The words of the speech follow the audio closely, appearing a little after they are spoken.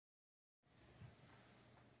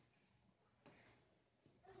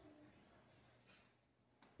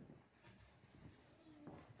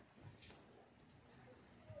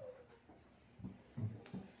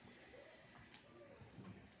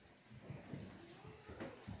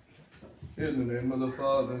In the name of the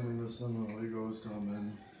Father, and of the Son, and the Holy Ghost,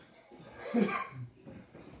 amen.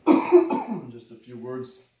 Just a few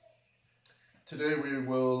words. Today we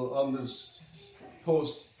will, on this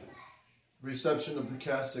post-reception of the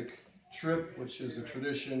Catholic trip, which is a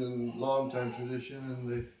tradition and long-time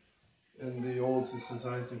tradition in the old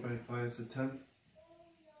society by Pius X.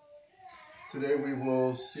 Today we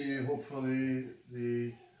will see, hopefully,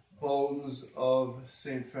 the bones of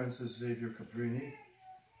St. Francis Xavier Cabrini.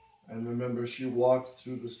 And remember, she walked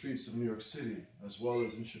through the streets of New York City, as well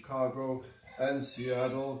as in Chicago and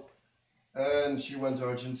Seattle. And she went to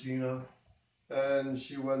Argentina. And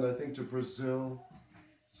she went, I think, to Brazil.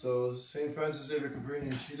 So St. Francis Xavier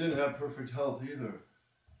Cabrini, she didn't have perfect health either.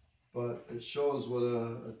 But it shows what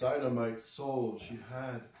a dynamite soul she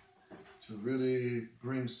had to really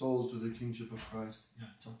bring souls to the kingship of Christ. Yeah,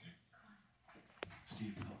 it's okay.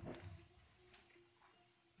 Steve, help.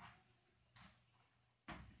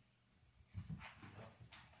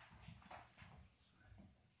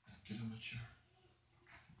 Get him a chair.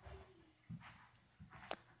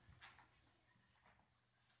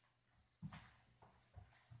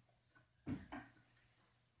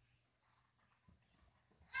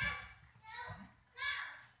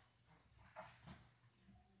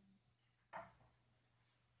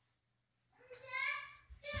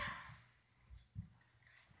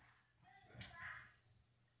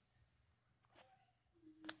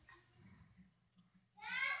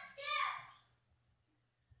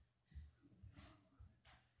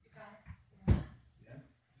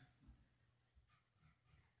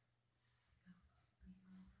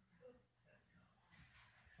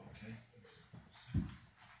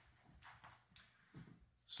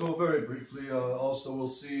 So very briefly, also we'll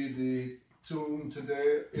see the tomb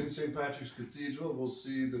today in St. Patrick's Cathedral. We'll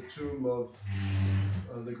see the tomb of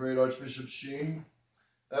the great Archbishop Sheen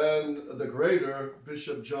and the greater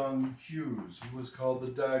Bishop John Hughes, who was called the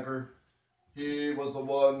Dagger. He was the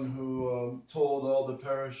one who told all the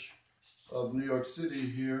parish of New York City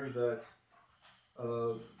here that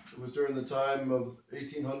it was during the time of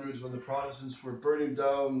 1800s when the Protestants were burning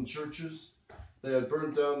down churches. They had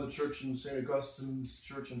burnt down the church in St. Augustine's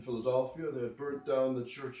Church in Philadelphia. They had burnt down the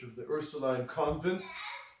church of the Ursuline Convent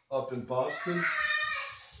up in Boston.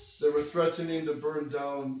 They were threatening to burn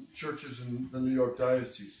down churches in the New York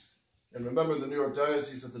Diocese. And remember, the New York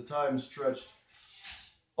Diocese at the time stretched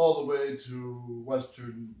all the way to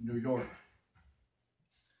western New York.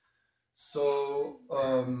 So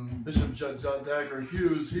Bishop John Dagger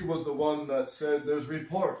Hughes, he was the one that said there's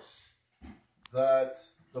reports that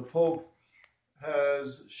the Pope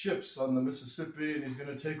has ships on the Mississippi and he's going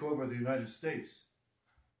to take over the United States.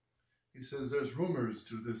 He says there's rumors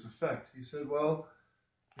to this effect. He said, well,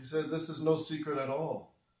 this is no secret at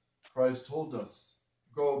all. Christ told us,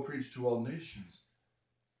 go preach to all nations,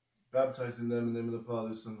 baptizing them in the name of the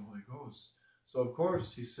Father, Son, and Holy Ghost. So of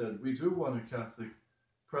course, he said, we do want a Catholic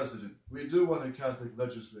president. We do want a Catholic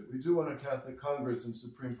legislature. We do want a Catholic Congress and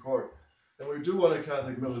Supreme Court. And we do want a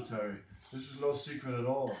Catholic military. This is no secret at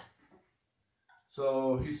all.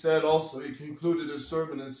 So he said also, he concluded his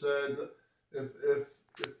sermon and said, if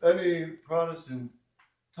any Protestant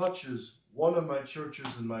touches one of my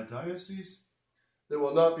churches in my diocese, there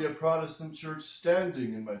will not be a Protestant church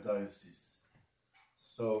standing in my diocese.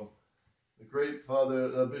 So the great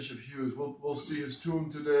Father Bishop Hughes, we'll see his tomb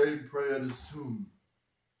today and pray at his tomb.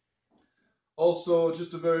 Also,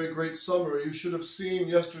 just a very great summary. You should have seen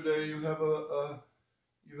yesterday, you have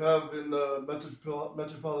in the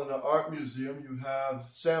Metropolitan Art Museum, you have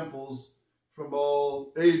samples from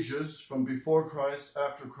all ages, from before Christ,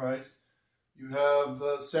 after Christ. You have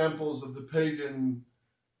samples of the pagan,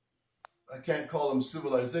 I can't call them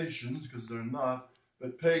civilizations because they're not,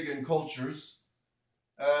 but pagan cultures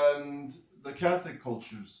and the Catholic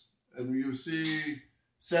cultures. And you see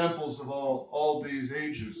samples of all these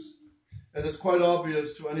ages. And it's quite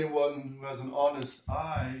obvious to anyone who has an honest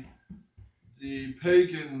eye, the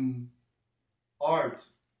pagan art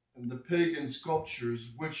and the pagan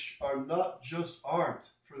sculptures, which are not just art.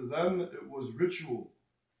 For them, it was ritual.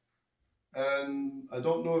 And I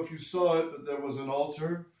don't know if you saw it, but there was an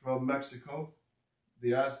altar from Mexico.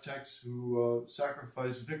 The Aztecs who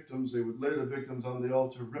sacrificed victims, they would lay the victims on the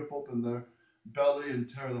altar, rip open their belly and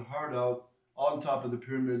tear the heart out on top of the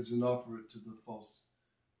pyramids and offer it to the false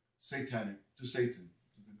Satan, to the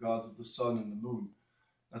gods of the sun and the moon.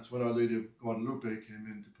 That's when Our Lady of Guadalupe came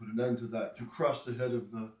in to put an end to that, to crush the head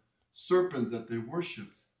of the serpent that they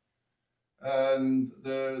worshipped. And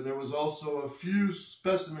there was also a few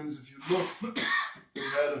specimens, if you look, they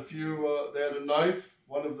had a few, they had a knife,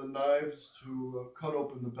 one of the knives to cut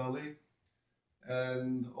open the belly,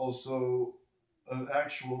 and also an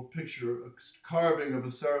actual picture, a carving of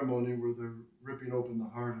a ceremony where they're ripping open the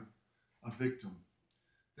heart of a victim.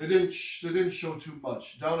 They didn't show too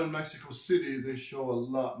much. Down in Mexico City, they show a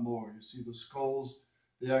lot more. You see the skulls,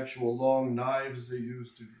 the actual long knives they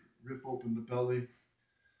use to rip open the belly.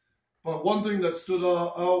 But one thing that stood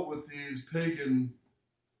out with these pagan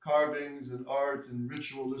carvings and art and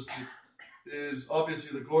ritualistic is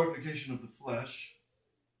obviously the glorification of the flesh,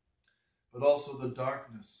 but also the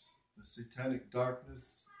darkness, the satanic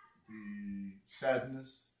darkness, the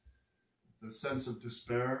sadness, the sense of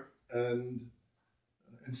despair, and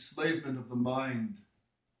enslavement of the mind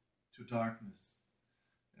to darkness.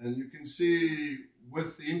 And you can see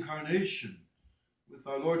with the incarnation, with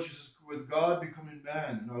our Lord Jesus, with God becoming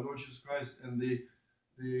man and our Lord Jesus Christ, and the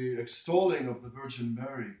extolling of the Virgin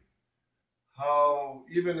Mary, how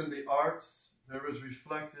even in the arts there is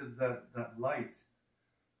reflected that light,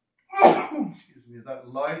 excuse me,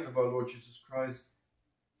 that light of our Lord Jesus Christ.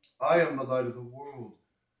 I am the light of the world.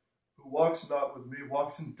 Who walks not with me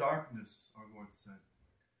walks in darkness, our Lord said.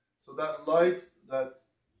 So that light that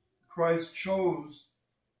Christ chose,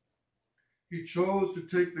 he chose to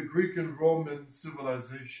take the Greek and Roman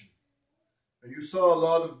civilization. And you saw a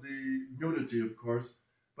lot of the nudity, of course,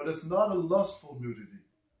 but it's not a lustful nudity.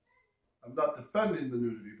 I'm not defending the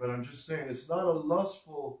nudity, but I'm just saying it's not a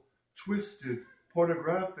lustful, twisted,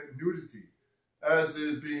 pornographic nudity, as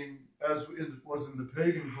it was in the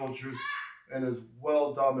pagan cultures and is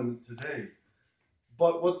well dominant today.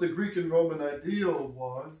 But what the Greek and Roman ideal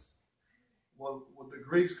was, what the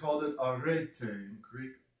Greeks called it arete in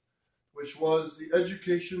Greek, which was the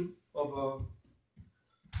education of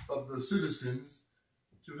the citizens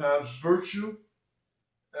to have virtue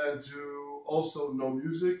and to also know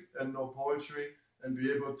music and know poetry and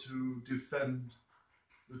be able to defend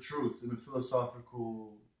the truth in a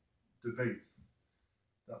philosophical debate.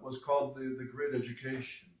 That was called the great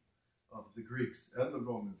education of the Greeks and the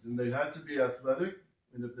Romans. And they had to be athletic,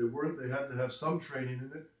 and if they weren't, they had to have some training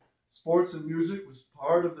in it. Sports and music was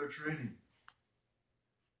part of their training.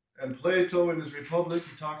 And Plato, in his Republic,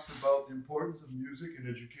 he talks about the importance of music in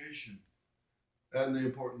education and the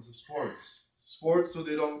importance of sports. Sports so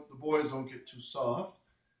the boys don't get too soft,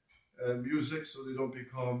 and music so they don't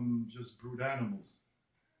become just brute animals.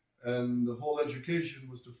 And the whole education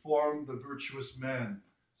was to form the virtuous man.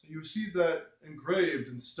 So you see that engraved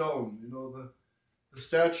in stone. You know, the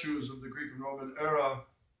statues of the Greek and Roman era,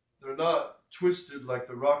 they're not twisted like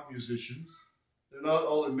the rock musicians. They're not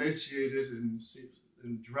all emaciated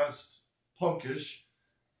and dressed punkish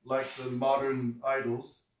like the modern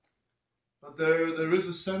idols. But there is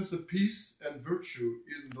a sense of peace and virtue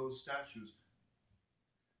in those statues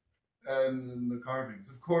and in the carvings.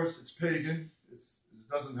 Of course, it's pagan. It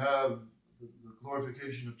doesn't have the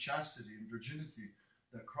glorification of chastity and virginity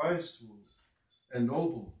that Christ will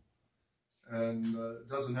ennoble. And it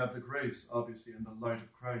doesn't have the grace, obviously, and the light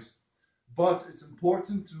of Christ. But it's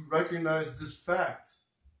important to recognize this fact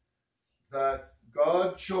that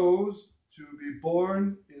God chose to be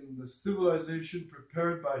born in the civilization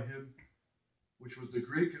prepared by him, which was the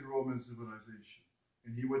Greek and Roman civilization.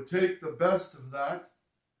 And he would take the best of that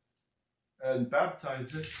and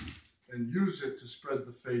baptize it and use it to spread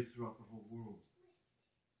the faith throughout the whole world.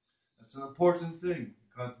 That's an important thing.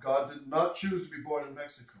 God did not choose to be born in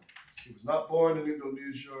Mexico. He was not born in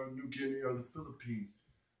Indonesia or New Guinea or the Philippines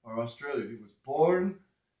or Australia. He was born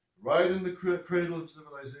right in the cradle of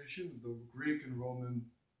civilization, the Greek and Roman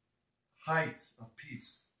height of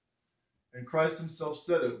peace. And Christ himself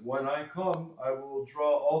said it, when I come, I will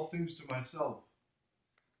draw all things to myself.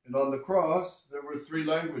 And on the cross, there were three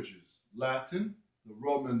languages: Latin, the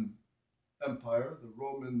Roman Empire, the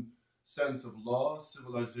Roman sense of law,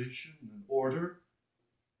 civilization, and order,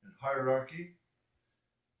 and hierarchy.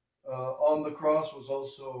 On the cross was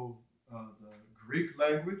also the Greek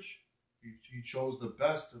language. He chose the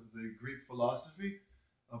best of the Greek philosophy,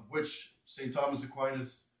 of which St. Thomas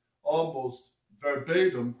Aquinas almost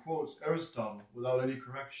verbatim quotes Aristotle without any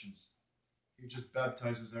corrections. He just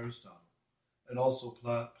baptizes Aristotle, and also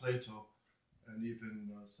Plato, and even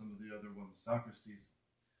some of the other ones, Socrates.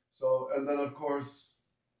 So, and then of course,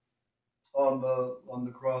 on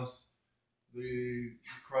the cross, the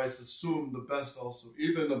Christ assumed the best also,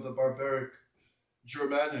 even of the barbaric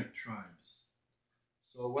Germanic tribes.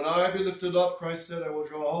 So when I be lifted up, Christ said, I will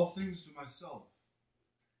draw all things to myself.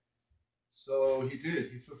 So he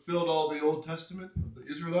did. He fulfilled all the Old Testament of the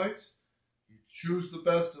Israelites. He chose the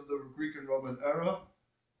best of the Greek and Roman era,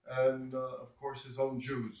 and of course his own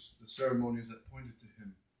Jews, the ceremonies that pointed to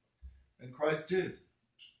him. And Christ did.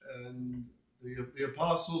 And the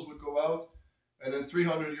apostles would go out, and then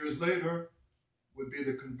 300 years later would be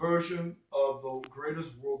the conversion of of the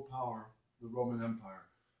greatest world power, the Roman Empire.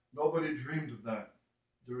 Nobody dreamed of that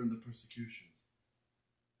during the persecutions.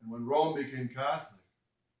 And when Rome became Catholic,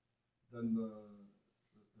 then the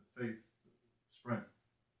faith spread.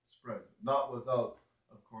 Not without,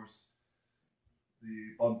 of course,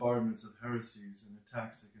 the bombardments of heresies and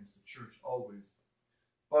attacks against the church, always.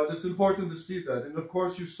 But it's important to see that. And of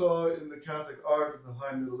course, you saw in the Catholic art of the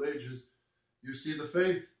High Middle Ages, you see the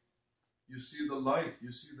faith, you see the light,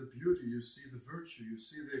 you see the beauty, you see the virtue, you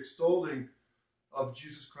see the extolling of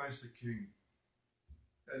Jesus Christ the King.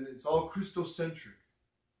 And it's all Christocentric.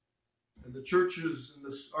 And the churches and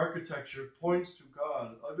this architecture points to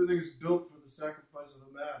God. Everything is built for the sacrifice of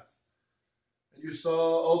the Mass. And you saw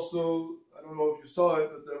also, I don't know if you saw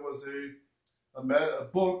it, but there was a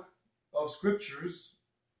book of scriptures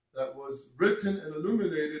that was written and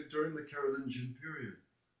illuminated during the Carolingian period.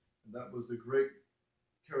 And that was the great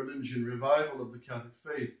Carolingian revival of the Catholic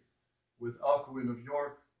faith with Alcuin of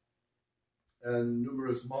York and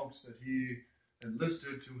numerous monks that he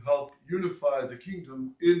enlisted to help unify the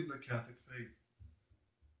kingdom in the Catholic faith.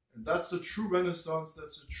 And that's the true Renaissance,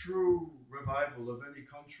 that's the true revival of any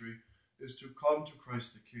country, is to come to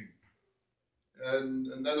Christ the King.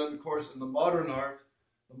 And then, of course, in the modern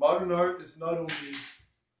art is not only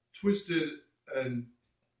twisted and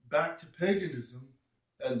back to paganism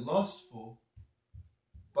and lustful,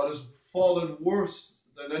 but has fallen worse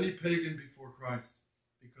than any pagan before Christ,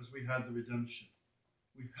 because we had the redemption.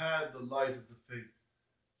 We had the light of the faith.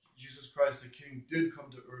 Jesus Christ the King did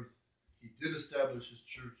come to earth. He did establish his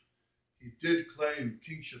church. He did claim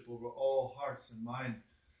kingship over all hearts and minds.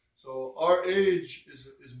 So our age is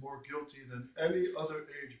more guilty than any other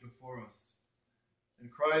age before us.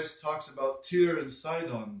 And Christ talks about Tyre and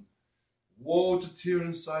Sidon. Woe to Tyre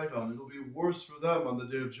and Sidon. It'll be worse for them on the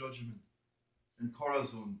day of judgment. And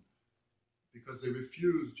Chorazin, because they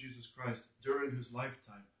refused Jesus Christ during his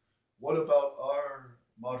lifetime. What about our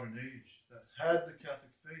modern age that had the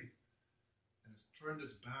Catholic faith and has turned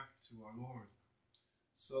its back to our Lord?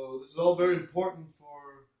 So this is all very important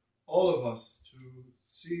for all of us to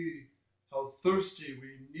see how thirsty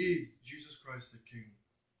we need Jesus Christ the King.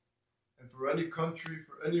 And for any country,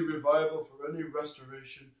 for any revival, for any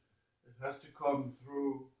restoration, it has to come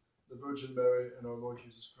through the Virgin Mary and our Lord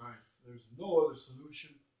Jesus Christ. There's no other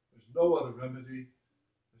solution. There's no other remedy.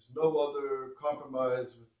 There's no other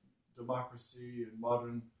compromise with democracy and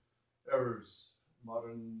modern errors of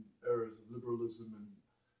liberalism and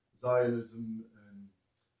Zionism and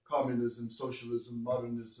communism, socialism,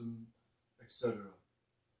 modernism, etc.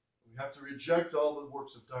 We have to reject all the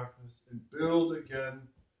works of darkness and build again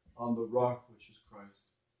on the rock, which is Christ.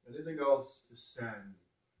 Anything else is sand.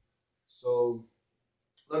 So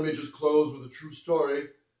let me just close with a true story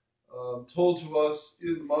told to us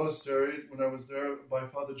in the monastery when I was there by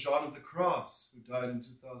Father John of the Cross, who died in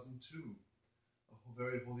 2002, a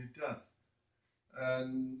very holy death.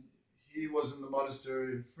 And he was in the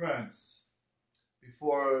monastery in France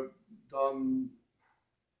before Don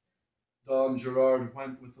Gerard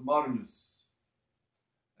went with the modernists.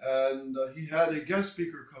 And he had a guest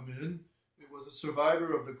speaker come in. It was a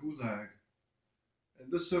survivor of the Gulag. And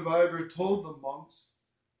this survivor told the monks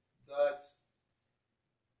that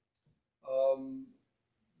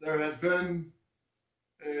there had been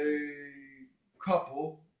there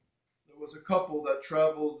was a couple that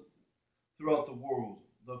traveled throughout the world.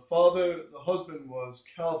 The husband was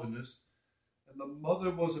Calvinist, and the mother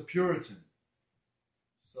was a Puritan.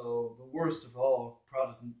 So the worst of all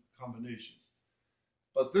Protestant combinations.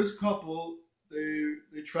 But this couple,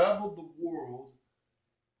 they traveled the world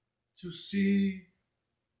to see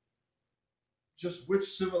just which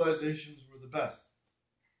civilizations were the best.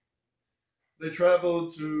 They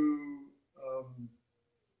traveled to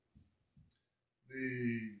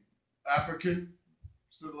the African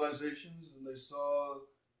civilizations, and they saw,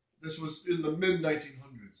 this was in the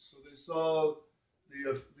mid-1900s, so they saw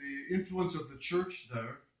the influence of the church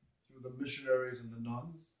there through the missionaries and the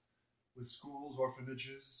nuns, with schools,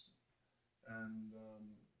 orphanages, and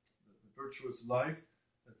the virtuous life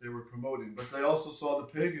that they were promoting. But they also saw the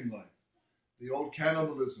pagan life, the old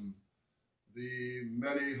cannibalism, the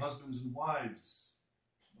many husbands and wives,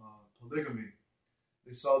 polygamy.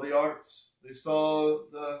 They saw the arts. They saw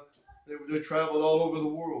they traveled all over the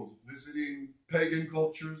world, visiting pagan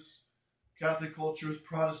cultures, Catholic cultures,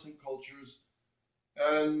 Protestant cultures,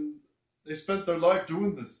 and they spent their life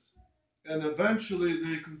doing this. And eventually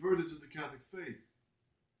they converted to the Catholic faith.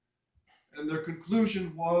 And their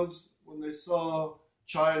conclusion was, when they saw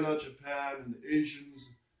China, Japan, and the Asians,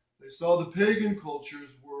 they saw the pagan cultures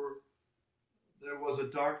there was a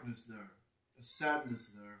darkness there, a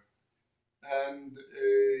sadness there, and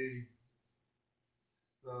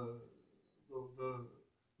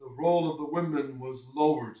role of the women was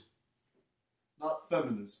lowered. Not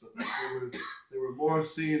feminist, but they were more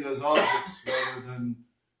seen as objects rather than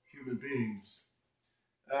human beings.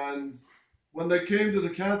 And when they came to the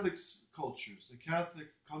Catholic cultures, the Catholic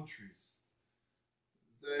countries,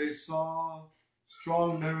 they saw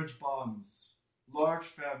strong marriage bonds, large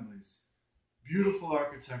families, beautiful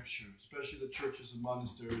architecture, especially the churches and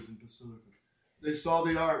monasteries and basilicas. They saw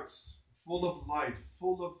the arts full of light,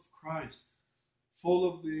 full of Christ, full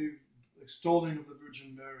of the extolling of the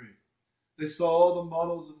Virgin Mary. They saw all the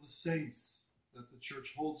models of the saints that the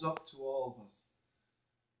church holds up to all of us.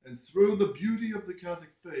 And through the beauty of the Catholic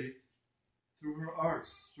faith, through her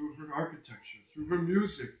arts, through her architecture, through her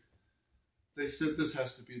music, they said this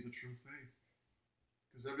has to be the true faith.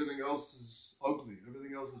 Because everything else is ugly,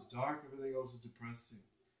 everything else is dark, everything else is depressing.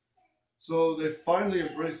 So they finally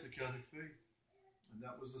embraced the Catholic faith. And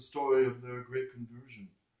that was the story of their great conversion.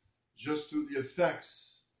 Just through the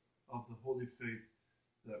effects of the holy faith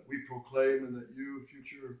that we proclaim and that you,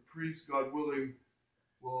 future priests, God willing,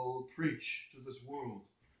 will preach to this world,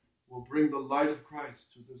 will bring the light of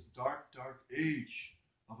Christ to this dark, dark age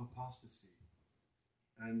of apostasy.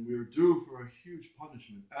 And we're due for a huge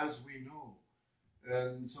punishment, as we know.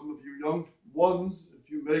 And some of you young ones,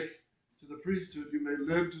 if you make to the priesthood, you may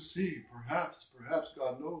live to see, perhaps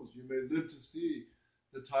God knows, you may live to see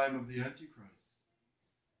the time of the Antichrist.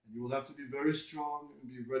 And you will have to be very strong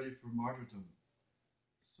and be ready for martyrdom.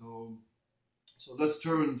 So let's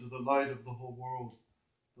turn to the light of the whole world,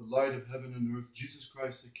 the light of heaven and earth, Jesus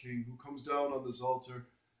Christ the King, who comes down on this altar.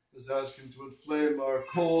 Let's ask him to inflame our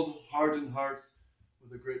cold, hardened hearts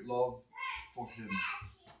with a great love for him,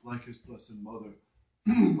 like his blessed mother.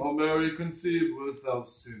 O Mary, conceived without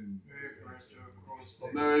sin. O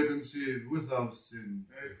Mary, conceived without sin.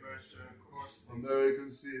 O Mary,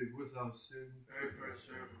 conceived without sin. Father,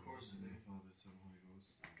 Son, Holy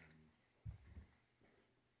Ghost.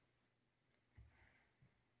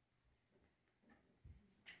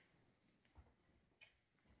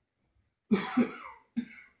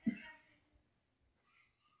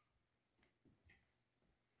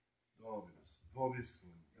 Dominus,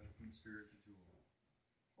 vobiscum, et cum spiritu tuo.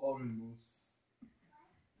 Oremus.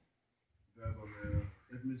 Verba mea,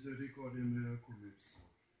 et misericordia mea cum ipso,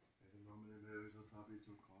 et in nomine mea exaltabit